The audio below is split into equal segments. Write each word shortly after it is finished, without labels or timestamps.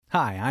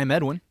Hi, I'm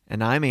Edwin.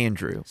 And I'm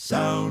Andrew.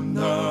 Sound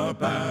the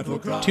battle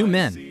cry. 2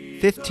 men,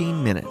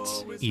 15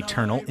 minutes.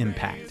 eternal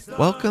impact.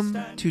 Welcome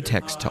to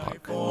Text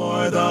Talk.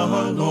 For the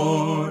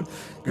Lord,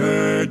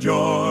 gird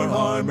your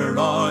armor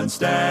on,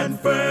 stand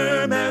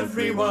firm,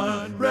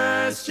 everyone.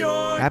 Rest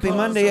your Happy cause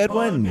Monday,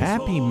 upon Edwin. his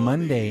Happy sword.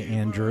 Monday,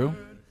 Andrew.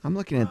 I'm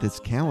looking at this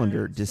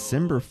calendar,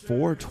 December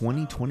 4,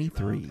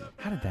 2023.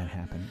 How did that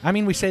happen? I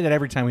mean, we say that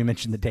every time we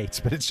mention the dates,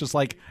 but it's just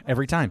like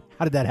every time.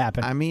 How did that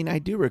happen? I mean, I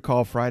do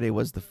recall Friday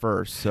was the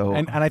first, so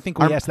and I think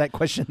we our- asked that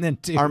question then,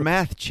 too. our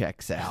math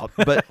checks out.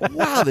 But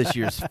wow, this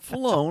year's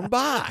flown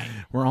by.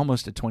 We're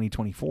almost at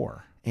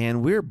 2024.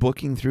 And we're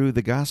booking through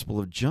the Gospel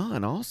of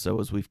John also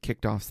as we've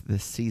kicked off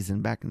this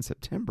season back in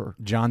September.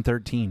 John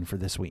 13 for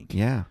this week.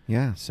 Yeah.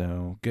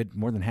 So good,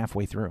 more than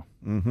halfway through.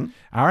 Mm-hmm.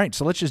 All right,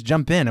 so let's just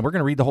jump in, and we're going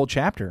to read the whole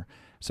chapter.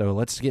 So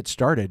let's get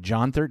started.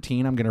 John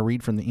 13, I'm going to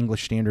read from the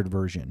English Standard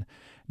Version.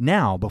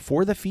 Now,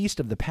 before the feast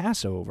of the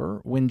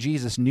Passover, when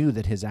Jesus knew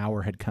that his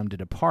hour had come to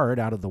depart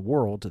out of the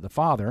world to the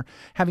Father,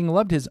 having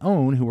loved his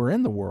own who were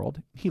in the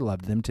world, he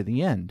loved them to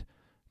the end.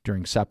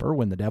 During supper,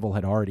 when the devil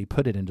had already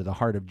put it into the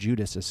heart of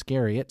Judas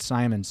Iscariot,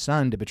 Simon's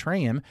son, to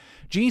betray him,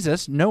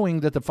 Jesus,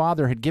 knowing that the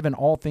Father had given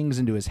all things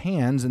into his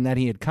hands and that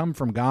he had come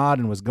from God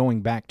and was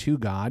going back to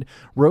God,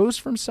 rose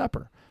from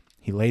supper.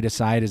 He laid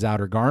aside his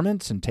outer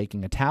garments and,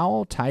 taking a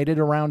towel, tied it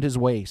around his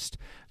waist.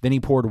 Then he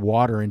poured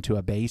water into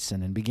a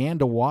basin and began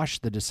to wash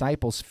the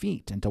disciples'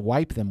 feet and to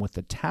wipe them with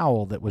the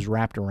towel that was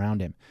wrapped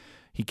around him.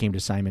 He came to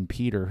Simon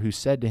Peter, who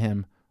said to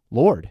him,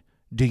 "Lord,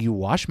 do you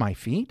wash my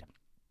feet?"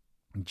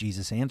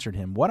 Jesus answered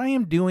him, "What I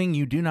am doing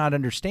you do not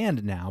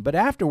understand now, but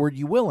afterward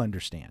you will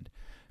understand."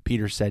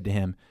 Peter said to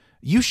him,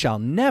 "You shall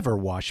never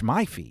wash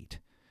my feet."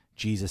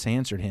 Jesus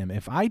answered him,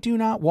 "If I do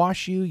not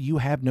wash you, you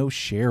have no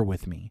share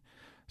with me."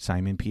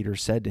 Simon Peter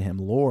said to him,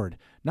 "Lord,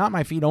 not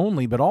my feet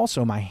only, but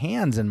also my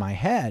hands and my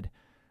head."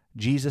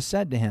 Jesus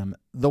said to him,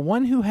 "The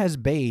one who has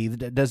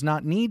bathed does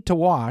not need to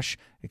wash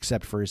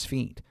except for his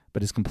feet,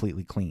 but is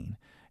completely clean.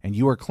 And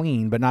you are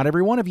clean, but not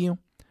every one of you."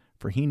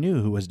 For he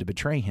knew who was to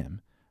betray him.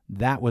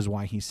 That was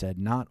why he said,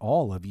 "Not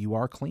all of you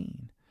are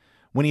clean."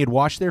 When he had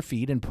washed their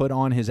feet and put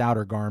on his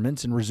outer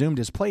garments and resumed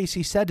his place,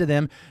 he said to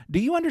them, "Do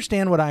you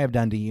understand what I have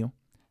done to you?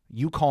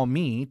 You call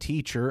me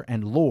teacher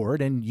and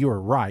Lord, and you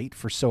are right,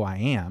 for so I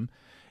am.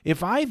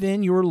 If I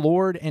then, your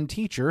Lord and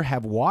teacher,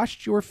 have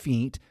washed your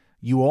feet,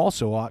 you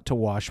also ought to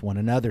wash one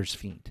another's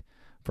feet.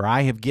 For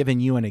I have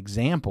given you an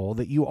example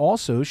that you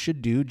also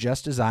should do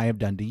just as I have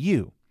done to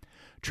you.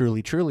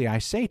 Truly, truly, I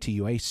say to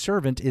you, a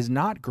servant is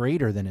not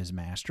greater than his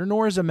master,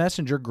 nor is a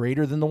messenger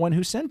greater than the one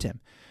who sent him.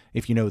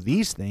 If you know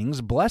these things,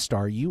 blessed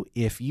are you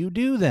if you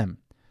do them.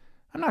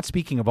 I'm not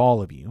speaking of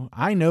all of you.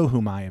 I know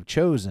whom I have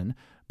chosen,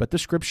 but the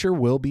scripture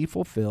will be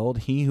fulfilled.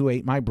 He who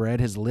ate my bread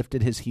has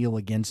lifted his heel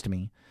against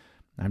me.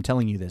 I'm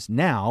telling you this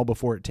now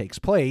before it takes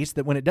place,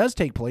 that when it does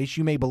take place,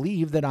 you may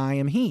believe that I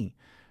am he.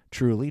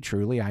 Truly,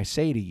 truly, I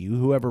say to you,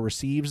 whoever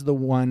receives the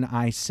one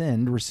I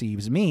send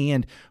receives me,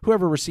 and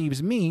whoever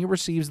receives me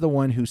receives the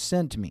one who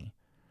sent me."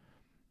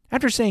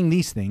 After saying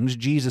these things,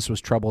 Jesus was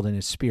troubled in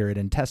his spirit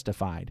and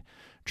testified,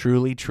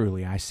 "Truly,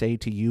 truly, I say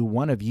to you,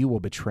 one of you will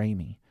betray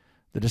me."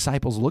 The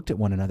disciples looked at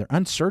one another,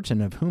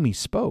 uncertain of whom he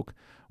spoke.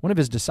 One of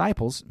his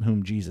disciples,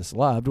 whom Jesus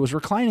loved, was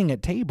reclining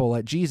at table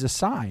at Jesus'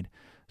 side.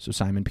 So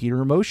Simon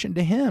Peter motioned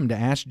to him to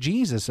ask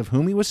Jesus of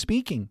whom he was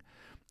speaking.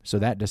 So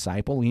that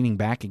disciple, leaning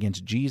back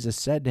against Jesus,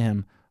 said to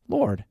him,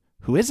 "Lord,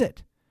 who is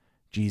it?"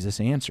 Jesus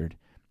answered,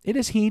 "It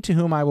is he to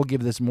whom I will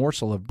give this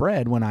morsel of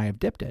bread when I have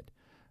dipped it."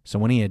 So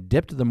when he had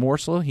dipped the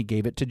morsel, he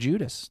gave it to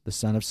Judas, the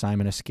son of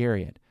Simon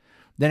Iscariot.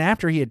 Then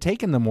after he had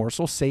taken the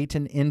morsel,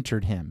 Satan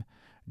entered him.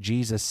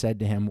 Jesus said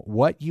to him,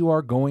 "What you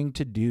are going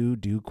to do,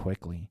 do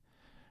quickly."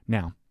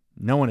 Now,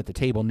 no one at the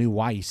table knew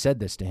why he said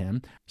this to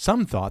him.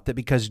 Some thought that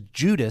because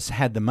Judas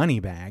had the money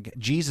bag,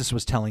 Jesus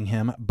was telling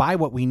him, "Buy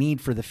what we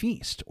need for the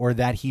feast," or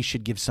that he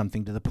should give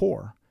something to the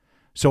poor.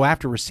 So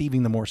after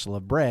receiving the morsel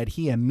of bread,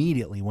 he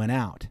immediately went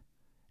out,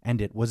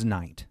 and it was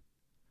night.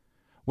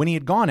 When he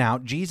had gone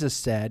out, Jesus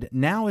said,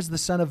 "Now is the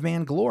Son of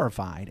Man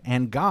glorified,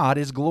 and God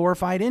is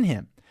glorified in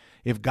him.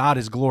 If God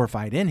is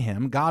glorified in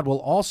him, God will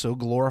also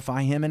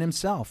glorify him in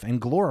himself,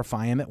 and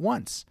glorify him at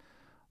once.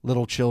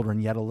 Little children,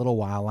 yet a little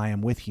while I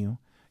am with you.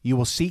 You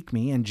will seek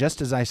me, and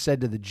just as I said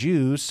to the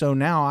Jews, so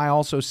now I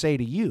also say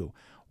to you,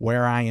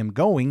 where I am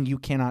going, you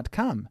cannot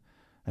come.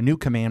 A new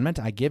commandment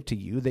I give to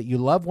you, that you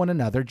love one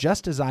another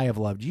just as I have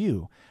loved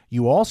you.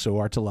 You also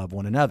are to love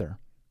one another.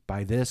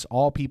 By this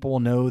all people will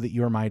know that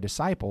you are my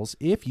disciples,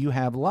 if you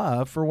have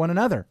love for one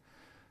another."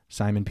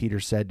 Simon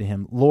Peter said to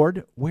him,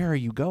 "Lord, where are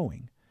you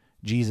going?"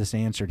 Jesus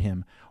answered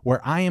him,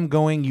 "Where I am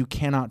going, you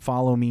cannot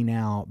follow me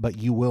now, but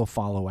you will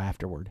follow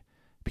afterward."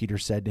 Peter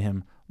said to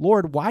him,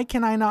 "Lord, why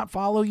can I not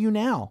follow you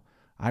now?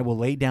 I will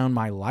lay down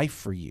my life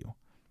for you."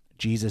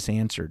 Jesus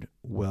answered,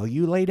 "Will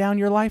you lay down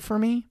your life for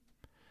me?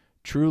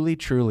 Truly,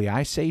 truly,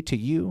 I say to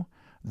you,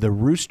 the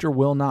rooster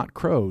will not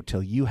crow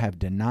till you have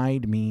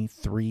denied me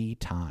 3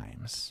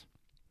 times.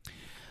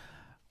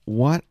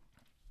 What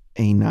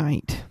a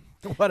night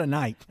What a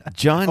night.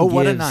 John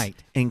what a gives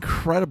night.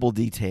 incredible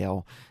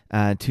detail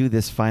to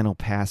this final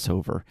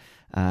Passover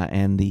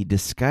and the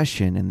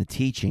discussion and the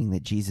teaching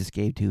that Jesus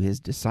gave to his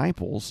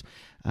disciples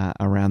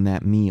around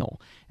that meal.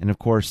 And of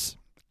course,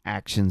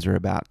 actions are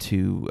about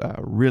to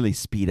really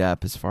speed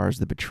up as far as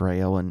the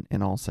betrayal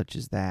and all such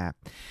as that.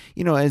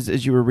 You know,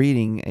 as you were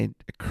reading, it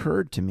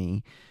occurred to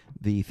me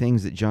the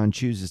things that John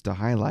chooses to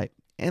highlight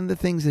and the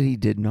things that he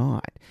did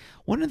not.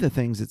 One of the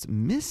things that's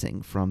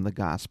missing from the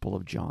Gospel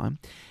of John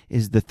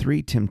is the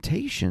 3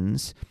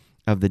 temptations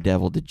of the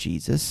devil to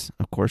Jesus.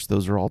 Of course,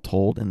 those are all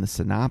told in the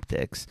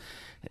Synoptics,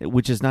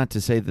 which is not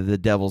to say that the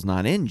devil's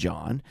not in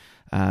John,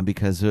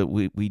 because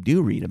we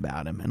do read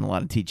about him and a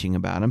lot of teaching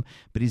about him,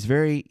 but he's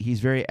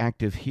very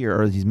active here,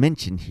 or he's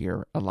mentioned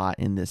here a lot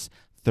in this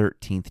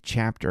 13th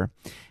chapter,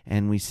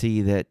 and we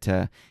see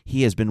that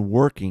he has been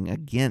working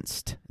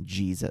against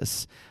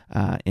Jesus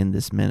in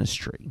this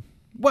ministry.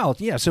 Well,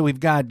 yeah, so we've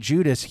got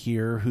Judas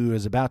here who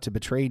is about to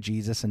betray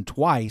Jesus, and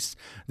twice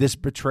this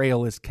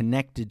betrayal is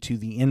connected to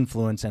the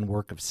influence and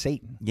work of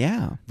Satan.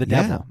 Yeah. The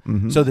devil.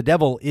 Mm-hmm. So the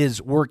devil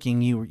is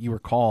working, you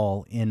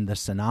recall, in the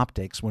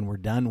Synoptics when we're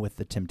done with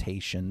the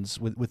temptations,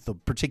 with the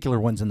particular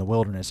ones in the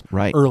wilderness,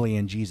 Right. early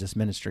in Jesus'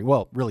 ministry.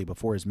 Well, really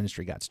before his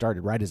ministry got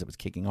started, right as it was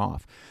kicking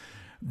off.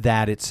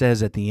 That it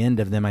says at the end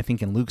of them, I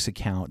think in Luke's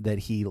account, that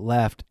he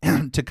left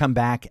to come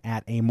back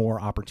at a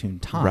more opportune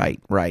time.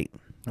 Right.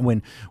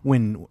 When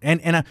one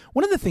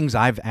of the things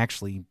I've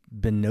actually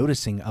been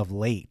noticing of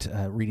late,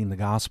 reading the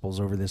Gospels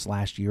over this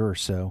last year or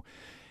so,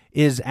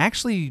 is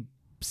actually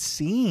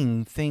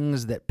seeing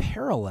things that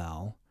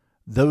parallel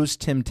those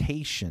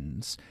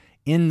temptations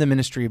in the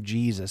ministry of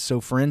Jesus. So,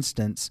 for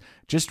instance,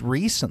 just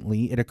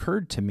recently it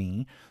occurred to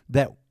me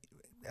that,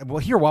 well,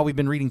 here, while we've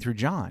been reading through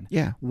John,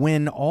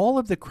 when all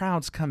of the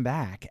crowds come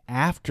back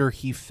after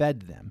he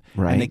fed them,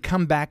 Right. and they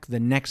come back the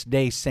next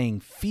day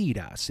saying, "Feed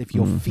us. If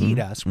you'll feed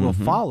us, we'll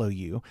follow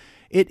you."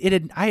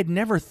 I had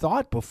never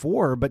thought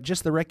before, but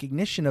just the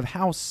recognition of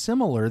how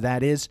similar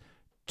that is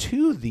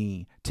to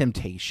the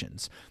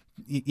temptations.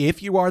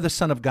 If you are the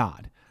Son of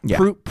God,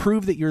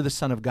 prove that you're the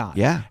Son of God.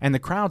 Yeah. And the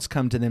crowds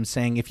come to them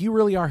saying, "If you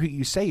really are who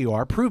you say you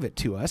are, prove it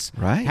to us."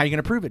 Right. How are you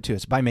going to prove it to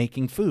us? By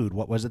making food.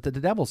 What was it that the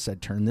devil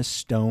said? Turn this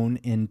stone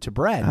into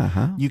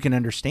bread. You can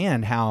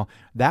understand how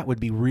that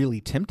would be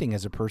really tempting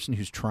as a person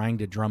who's trying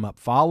to drum up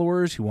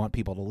followers, who want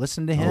people to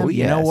listen to him. Oh,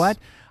 You know yes. what?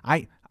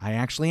 I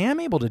actually am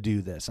able to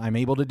do this. I'm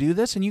able to do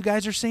this, and you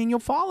guys are saying you'll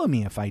follow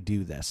me if I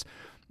do this.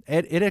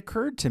 It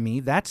occurred to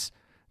me that's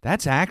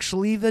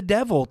actually the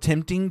devil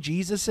tempting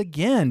Jesus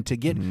again to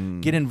get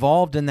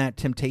involved in that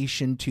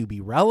temptation to be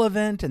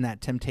relevant, and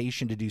that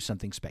temptation to do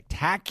something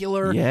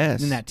spectacular,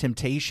 Yes. and that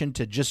temptation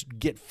to just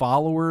get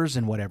followers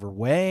in whatever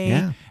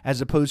way,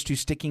 as opposed to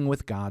sticking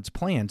with God's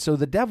plan. So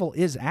the devil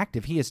is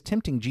active. He is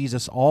tempting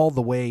Jesus all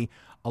the way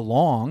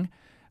along.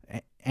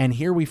 And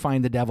here we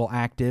find the devil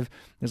active.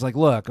 It's like,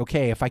 look,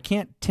 okay, if I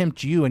can't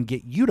tempt you and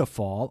get you to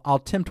fall, I'll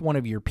tempt one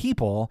of your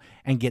people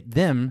and get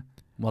them,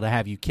 well, to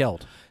have you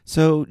killed.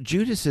 So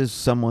Judas is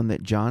someone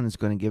that John is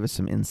going to give us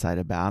some insight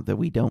about that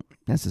we don't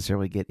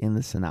necessarily get in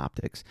the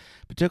Synoptics,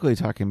 particularly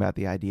talking about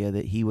the idea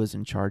that he was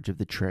in charge of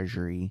the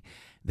treasury,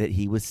 that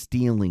he was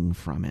stealing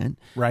from it,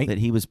 Right. that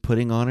he was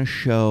putting on a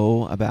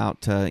show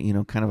about,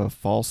 kind of a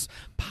false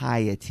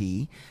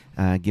piety,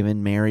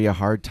 giving Mary a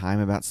hard time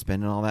about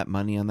spending all that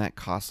money on that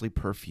costly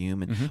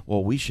perfume. And,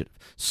 well, we should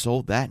have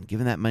sold that and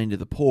given that money to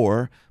the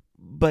poor.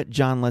 But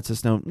John lets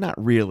us know, not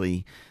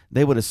really.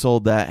 They would have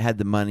sold that, had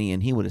the money,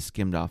 and he would have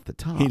skimmed off the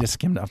top. He just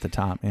skimmed off the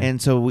top. Yeah.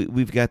 And so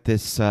we've got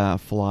this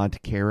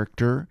flawed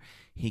character.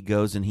 He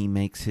goes and he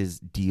makes his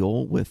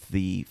deal with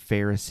the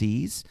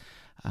Pharisees,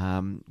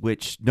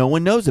 which no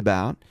one knows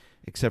about,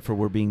 except for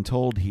we're being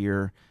told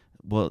here,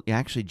 well,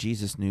 actually,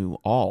 Jesus knew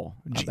all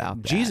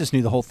about that. Jesus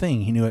knew the whole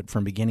thing. He knew it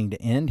from beginning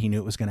to end. He knew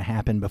it was going to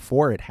happen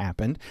before it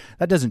happened.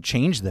 That doesn't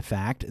change the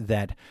fact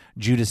that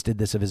Judas did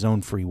this of his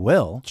own free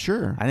will.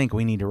 Sure. I think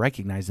we need to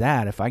recognize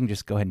that. If I can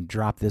just go ahead and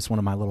drop this, one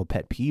of my little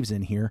pet peeves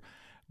in here,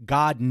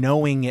 God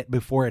knowing it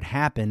before it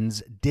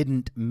happens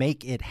didn't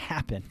make it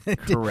happen.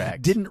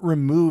 Correct. Didn't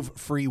remove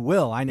free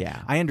will.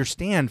 I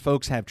understand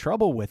folks have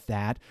trouble with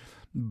that.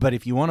 But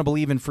if you want to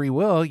believe in free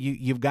will,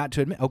 you've got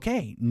to admit,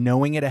 okay,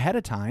 knowing it ahead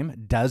of time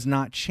does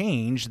not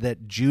change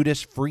that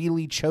Judas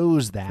freely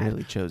chose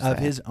that of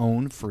his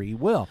own free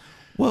will.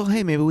 Well,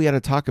 hey, maybe we ought to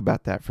talk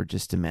about that for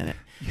just a minute.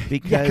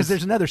 Because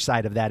there's another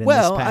side of that in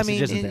this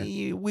passage, isn't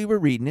there? We were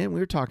reading it, and we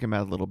were talking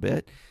about it a little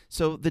bit.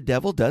 So the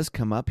devil does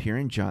come up here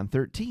in John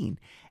 13.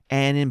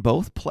 And in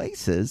both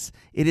places,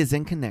 it is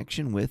in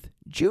connection with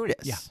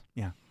Judas.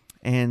 Yeah.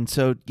 And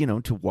so,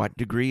 to what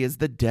degree is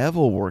the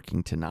devil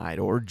working tonight,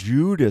 or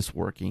Judas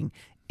working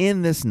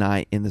in this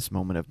night, in this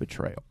moment of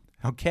betrayal?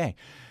 Okay.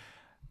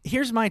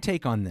 Here's my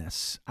take on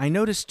this. I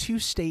noticed 2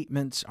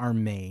 statements are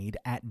made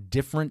at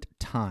different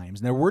times.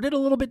 And they're worded a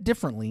little bit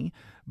differently,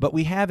 but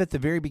we have at the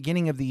very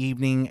beginning of the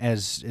evening,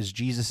 as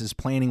Jesus is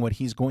planning what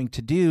he's going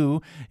to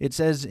do, it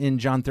says in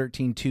John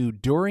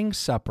 13:2, during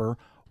supper,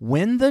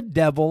 when the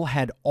devil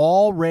had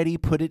already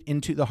put it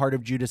into the heart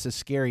of Judas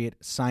Iscariot,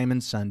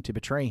 Simon's son, to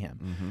betray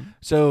him.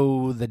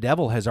 So the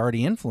devil has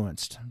already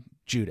influenced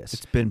Judas.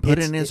 It's been put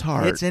in his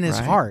heart. It's in his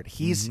heart.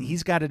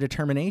 He's got a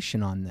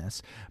determination on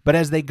this. But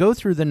as they go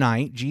through the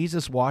night,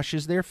 Jesus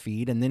washes their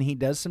feet, and then he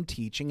does some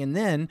teaching. And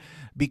then,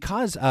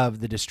 because of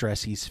the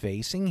distress he's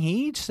facing,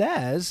 he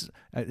says,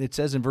 it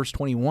says in verse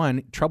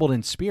 21, troubled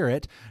in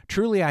spirit,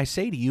 truly I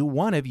say to you,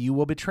 one of you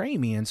will betray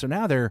me. And so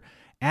now they're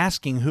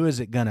asking, who is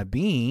it going to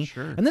be?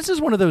 Sure. And this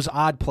is one of those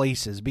odd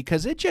places,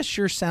 because it just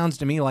sure sounds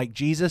to me like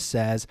Jesus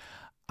says,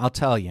 I'll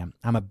tell you,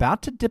 I'm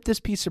about to dip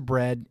this piece of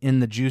bread in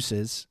the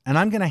juices, and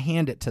I'm going to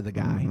hand it to the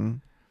guy.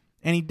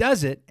 And he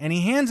does it, and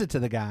he hands it to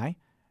the guy,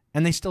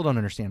 and they still don't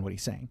understand what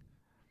he's saying.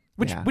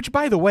 Which,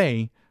 by the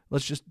way,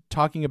 let's just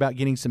talking about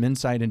getting some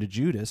insight into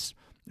Judas.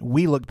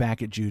 We look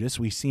back at Judas.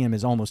 We see him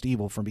as almost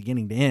evil from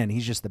beginning to end.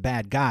 He's just the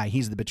bad guy.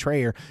 He's the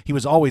betrayer. He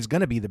was always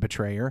going to be the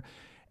betrayer.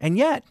 And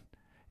yet,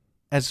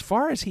 as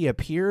far as he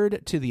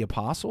appeared to the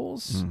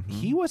apostles,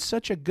 he was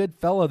such a good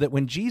fellow that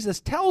when Jesus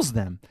tells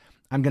them,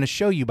 I'm going to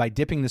show you by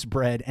dipping this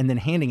bread and then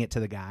handing it to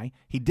the guy.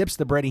 He dips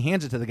the bread, he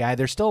hands it to the guy.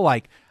 They're still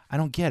like, I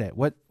don't get it.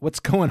 What's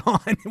going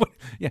on?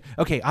 Yeah,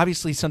 okay,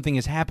 obviously something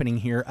is happening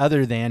here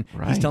other than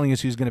he's telling us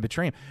who's going to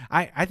betray him.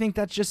 I think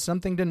that's just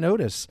something to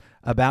notice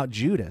about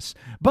Judas.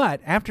 But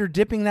after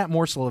dipping that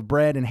morsel of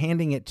bread and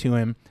handing it to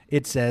him,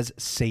 it says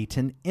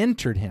Satan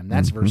entered him.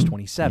 That's verse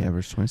 27. Yeah,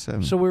 verse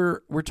 27. So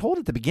we're told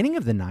at the beginning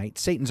of the night,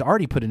 Satan's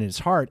already put it in his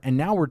heart, and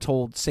now we're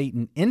told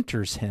Satan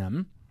enters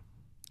him.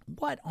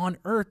 What on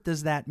earth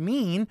does that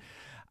mean?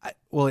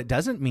 Well, it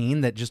doesn't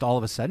mean that just all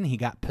of a sudden he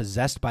got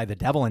possessed by the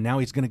devil and now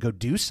he's going to go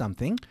do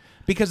something,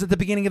 because at the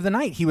beginning of the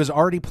night he was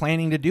already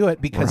planning to do it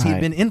because he'd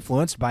been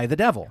influenced by the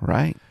devil.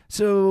 Right.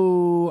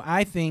 So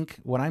I think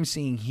what I'm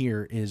seeing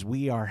here is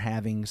we are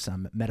having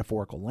some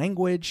metaphorical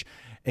language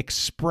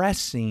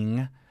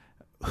expressing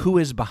who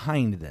is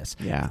behind this.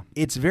 Yeah.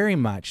 It's very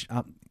much...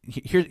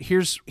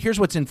 Here's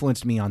what's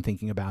influenced me on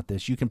thinking about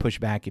this. You can push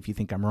back if you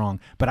think I'm wrong.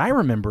 But I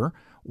remember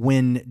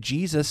when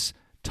Jesus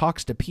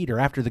talks to Peter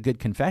after the good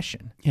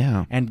confession.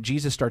 Yeah. And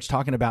Jesus starts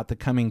talking about the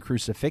coming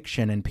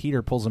crucifixion, and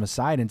Peter pulls him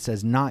aside and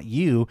says, not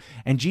you.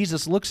 And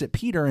Jesus looks at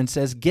Peter and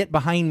says, get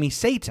behind me,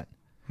 Satan.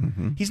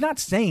 He's not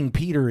saying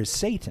Peter is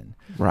Satan.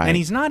 Right. And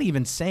he's not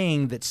even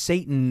saying that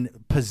Satan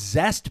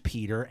possessed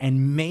Peter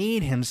and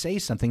made him say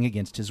something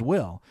against his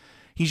will.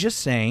 He's just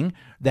saying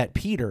that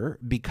Peter,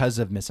 because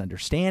of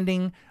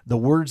misunderstanding, the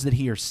words that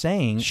he is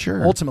saying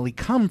ultimately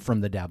come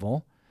from the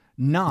devil,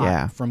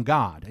 not from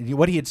God.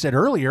 What he had said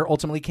earlier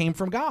ultimately came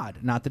from God,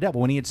 not the devil.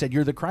 When he had said,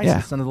 you're the Christ,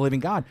 the Son of the living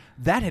God,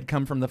 that had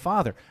come from the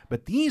Father.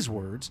 But these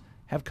words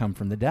have come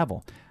from the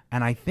devil.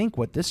 And I think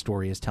what this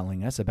story is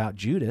telling us about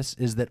Judas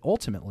is that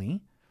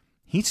ultimately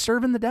he's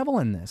serving the devil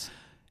in this.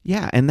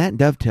 Yeah, and that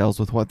dovetails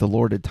with what the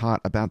Lord had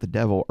taught about the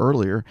devil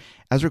earlier,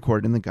 as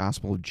recorded in the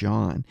Gospel of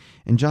John.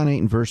 In John 8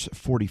 and verse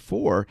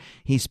 44,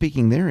 he's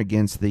speaking there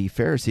against the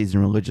Pharisees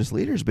and religious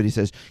leaders, but he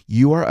says,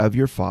 you are of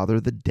your father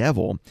the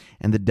devil,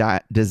 and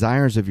the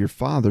desires of your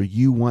father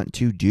you want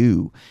to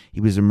do.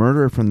 He was a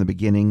murderer from the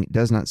beginning,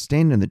 does not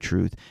stand in the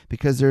truth,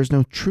 because there is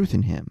no truth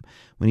in him.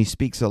 When he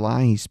speaks a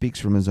lie, he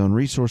speaks from his own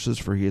resources,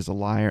 for he is a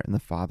liar and the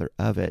father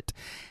of it.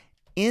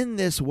 In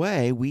this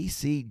way, we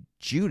see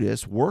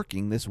Judas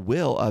working this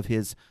will of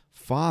his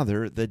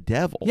father, the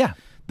devil. Yeah.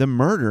 The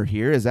murder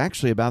here is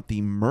actually about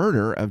the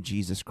murder of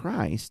Jesus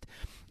Christ.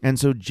 And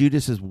so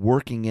Judas is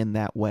working in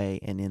that way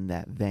and in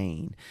that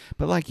vein.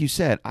 But like you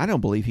said, I don't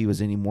believe he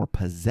was any more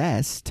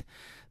possessed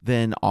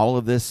than all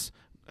of this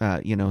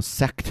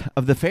sect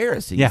of the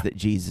Pharisees that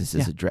Jesus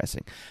is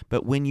addressing.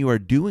 But when you are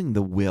doing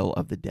the will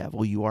of the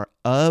devil, you are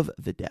of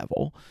the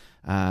devil.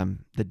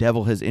 The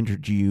devil has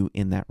entered you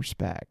in that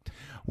respect.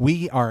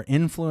 We are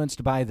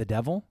influenced by the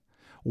devil.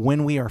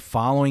 When we are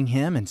following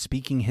him and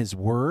speaking his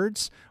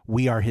words,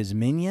 we are his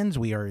minions,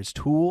 we are his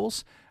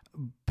tools.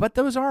 But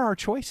those are our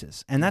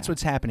choices, and that's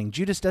what's happening.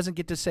 Judas doesn't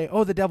get to say,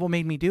 oh, the devil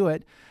made me do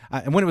it.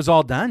 And when it was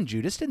all done,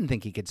 Judas didn't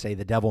think he could say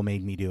the devil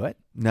made me do it.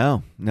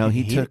 No,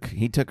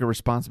 he took a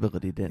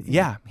responsibility, didn't he?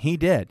 Yeah, he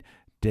did.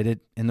 Did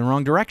it in the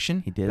wrong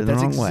direction. He did it the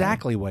wrong way. That's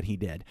exactly what he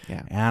did.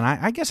 Yeah. And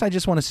I guess I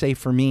just want to say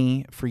for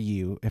me, for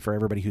you, and for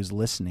everybody who's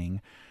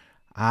listening,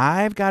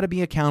 I've got to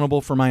be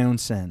accountable for my own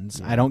sins.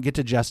 Yeah. I don't get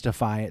to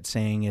justify it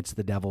saying it's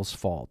the devil's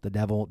fault. The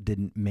devil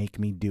didn't make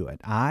me do it.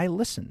 I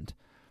listened,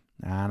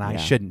 and I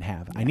shouldn't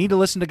have. Yeah. I need to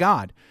listen to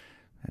God.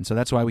 And so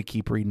that's why we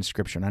keep reading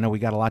Scripture. And I know we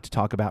got a lot to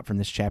talk about from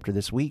this chapter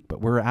this week, but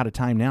we're out of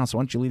time now, so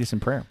why don't you lead us in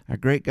prayer? Our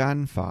great God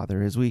and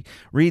Father, as we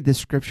read this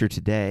Scripture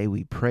today,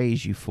 we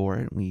praise you for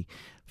it. We,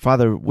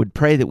 Father, would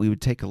pray that we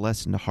would take a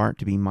lesson to heart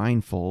to be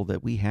mindful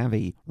that we have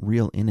a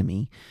real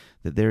enemy,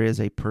 that there is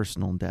a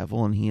personal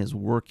devil, and he is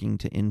working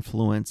to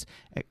influence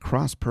at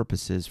cross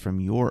purposes from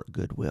your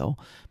goodwill.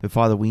 But,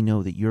 Father, we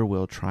know that your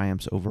will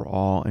triumphs over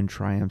all and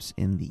triumphs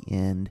in the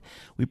end.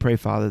 We pray,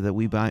 Father, that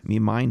we might be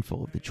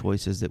mindful of the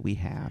choices that we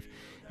have.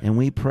 And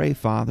we pray,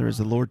 Father, as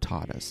the Lord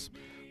taught us,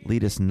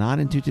 lead us not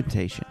into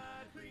temptation,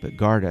 but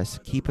guard us,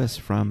 keep us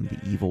from the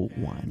evil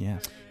one.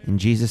 Yes. In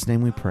Jesus'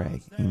 name we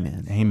pray.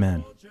 Amen.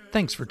 Amen.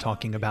 Thanks for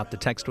talking about the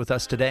text with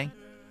us today.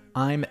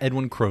 I'm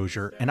Edwin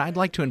Crozier, and I'd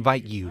like to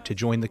invite you to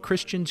join the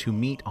Christians who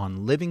meet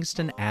on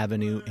Livingston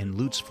Avenue in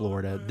Lutz,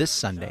 Florida this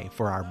Sunday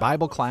for our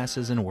Bible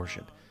classes and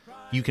worship.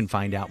 You can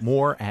find out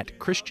more at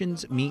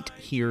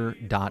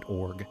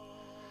christiansmeethere.org.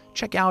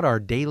 Check out our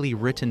daily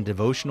written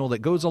devotional that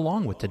goes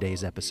along with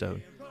today's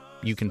episode.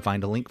 You can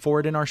find a link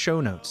for it in our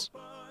show notes.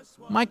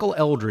 Michael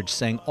Eldridge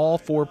sang all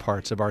 4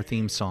 parts of our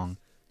theme song.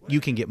 You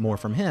can get more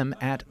from him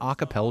at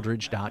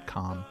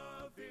acapeldridge.com.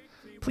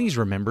 Please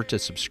remember to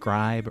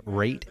subscribe,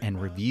 rate,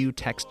 and review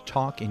Text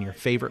Talk in your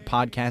favorite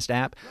podcast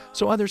app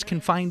so others can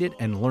find it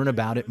and learn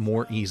about it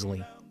more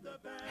easily.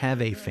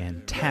 Have a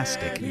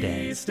fantastic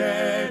day.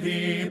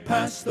 Steady,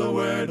 pass the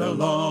word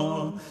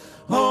along.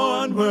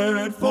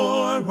 Onward,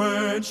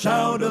 forward,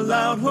 shout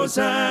aloud,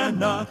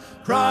 Hosanna.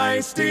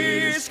 Christ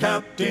is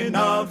captain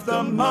of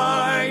the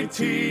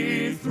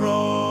mighty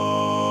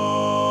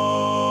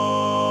throne.